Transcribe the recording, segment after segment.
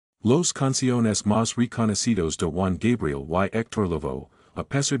Los canciones más reconocidos de Juan Gabriel y Héctor Lavoe, a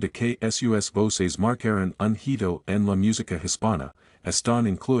pesar de que sus voces marcaron un hito en la música hispana, están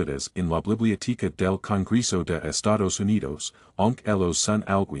incluidas en la Biblioteca del Congreso de Estados Unidos, aunque ellos son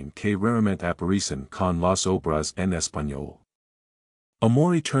alguien que raramente aparecen con las obras en español.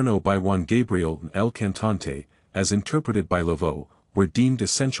 Amor, eterno by Juan Gabriel and El Cantante, as interpreted by Lavoe, were deemed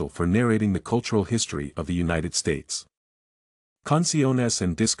essential for narrating the cultural history of the United States. Canciones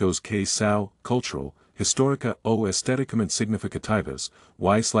and discos que sao, cultural, histórica o estéticamente significativas,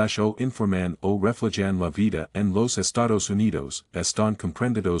 y/o informan o reflejan la vida en los Estados Unidos, están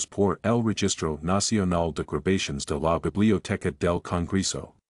comprendidos por el Registro Nacional de Grabaciones de la Biblioteca del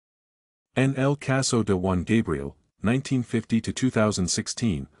Congreso. En el caso de Juan Gabriel, 1950 to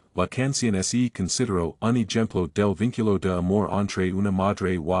 2016, la canción se consideró un ejemplo del vínculo de amor entre una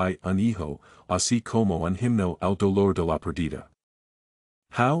madre y un hijo, así como un himno al dolor de la pérdida.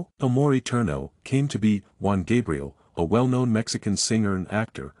 How Amor Eterno came to be. Juan Gabriel, a well-known Mexican singer and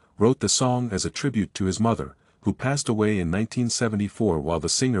actor, wrote the song as a tribute to his mother, who passed away in 1974 while the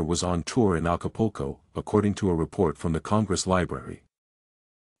singer was on tour in Acapulco, according to a report from the Congress Library.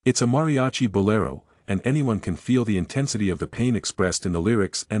 It's a mariachi bolero, and anyone can feel the intensity of the pain expressed in the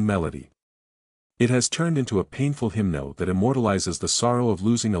lyrics and melody. It has turned into a painful hymno that immortalizes the sorrow of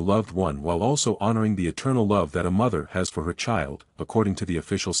losing a loved one while also honoring the eternal love that a mother has for her child, according to the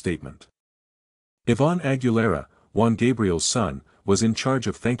official statement. Iván Aguilera, Juan Gabriel's son, was in charge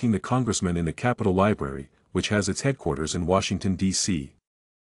of thanking the congressman in the Capitol Library, which has its headquarters in Washington, D.C.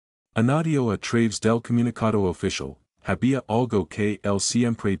 Anadio a través del comunicado oficial, había algo que él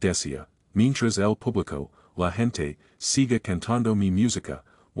siempre decía, mientras el público, la gente, siga cantando mi música.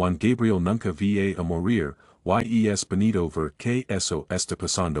 Juan Gabriel nunca va a morir, y es bonito ver que eso está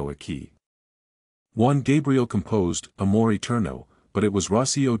pasando aquí. Juan Gabriel composed Amor Eterno, but it was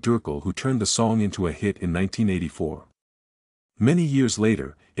Rocío Dúrcal who turned the song into a hit in 1984. Many years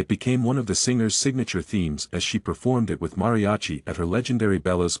later, it became one of the singer's signature themes as she performed it with mariachi at her legendary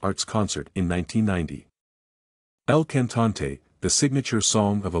Bellas Arts concert in 1990. El Cantante, the signature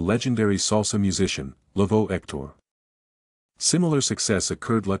song of a legendary salsa musician, Lavoe Héctor. Similar success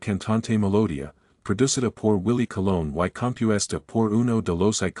occurred La Cantante Melodia, producida por Willy Colón y compuesta por uno de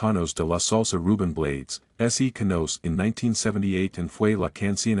los iconos de la salsa Rubén Blades, se conoce in 1978 and fue la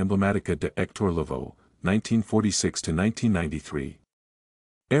canción emblemática de Héctor Lavoe, 1946-1993.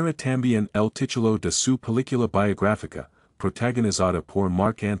 Era también el título de su película biográfica, protagonizada por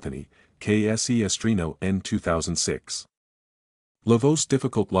Marc Anthony, que se estrenó en 2006. Lavoe's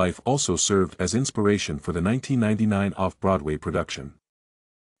difficult life also served as inspiration for the 1999 off-Broadway production.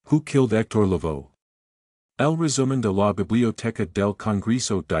 Who Killed Héctor Lavoe? El resumen de la Biblioteca del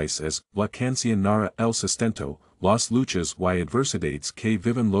Congreso dice es, la canción narra el sustento, las luchas y adversidades que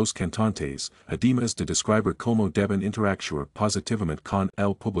viven los cantantes, además de describir cómo deben interactuar positivamente con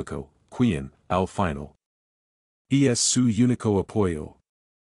el público, quien, al final, es su único apoyo.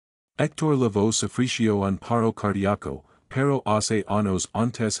 Héctor Lavoe sufrió un paro cardíaco, pero hace años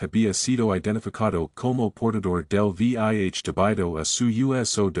antes había sido identificado como portador del VIH debido a su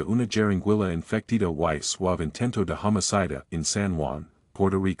uso de una jeringuilla infectada y suave intento de homicida in San Juan,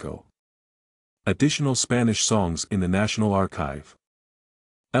 Puerto Rico. Additional Spanish songs in the National Archive.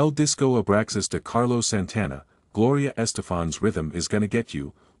 El disco Abraxas de Carlos Santana, Gloria Estefan's Rhythm Is Gonna Get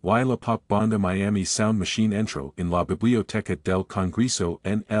You, y la pop banda Miami Sound Machine entró en la Biblioteca del Congreso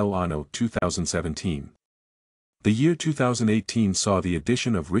en el año 2017. The year 2018 saw the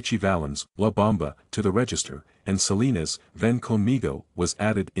addition of Richie Valens' La Bamba to the register, and Selena's Ven Conmigo was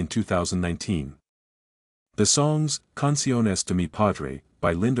added in 2019. The songs Canciones de mi Padre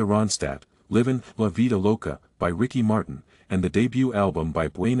by Linda Ronstadt, Livin' La Vida Loca by Ricky Martin, and the debut album by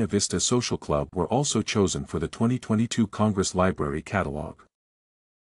Buena Vista Social Club were also chosen for the 2022 Congress Library catalog.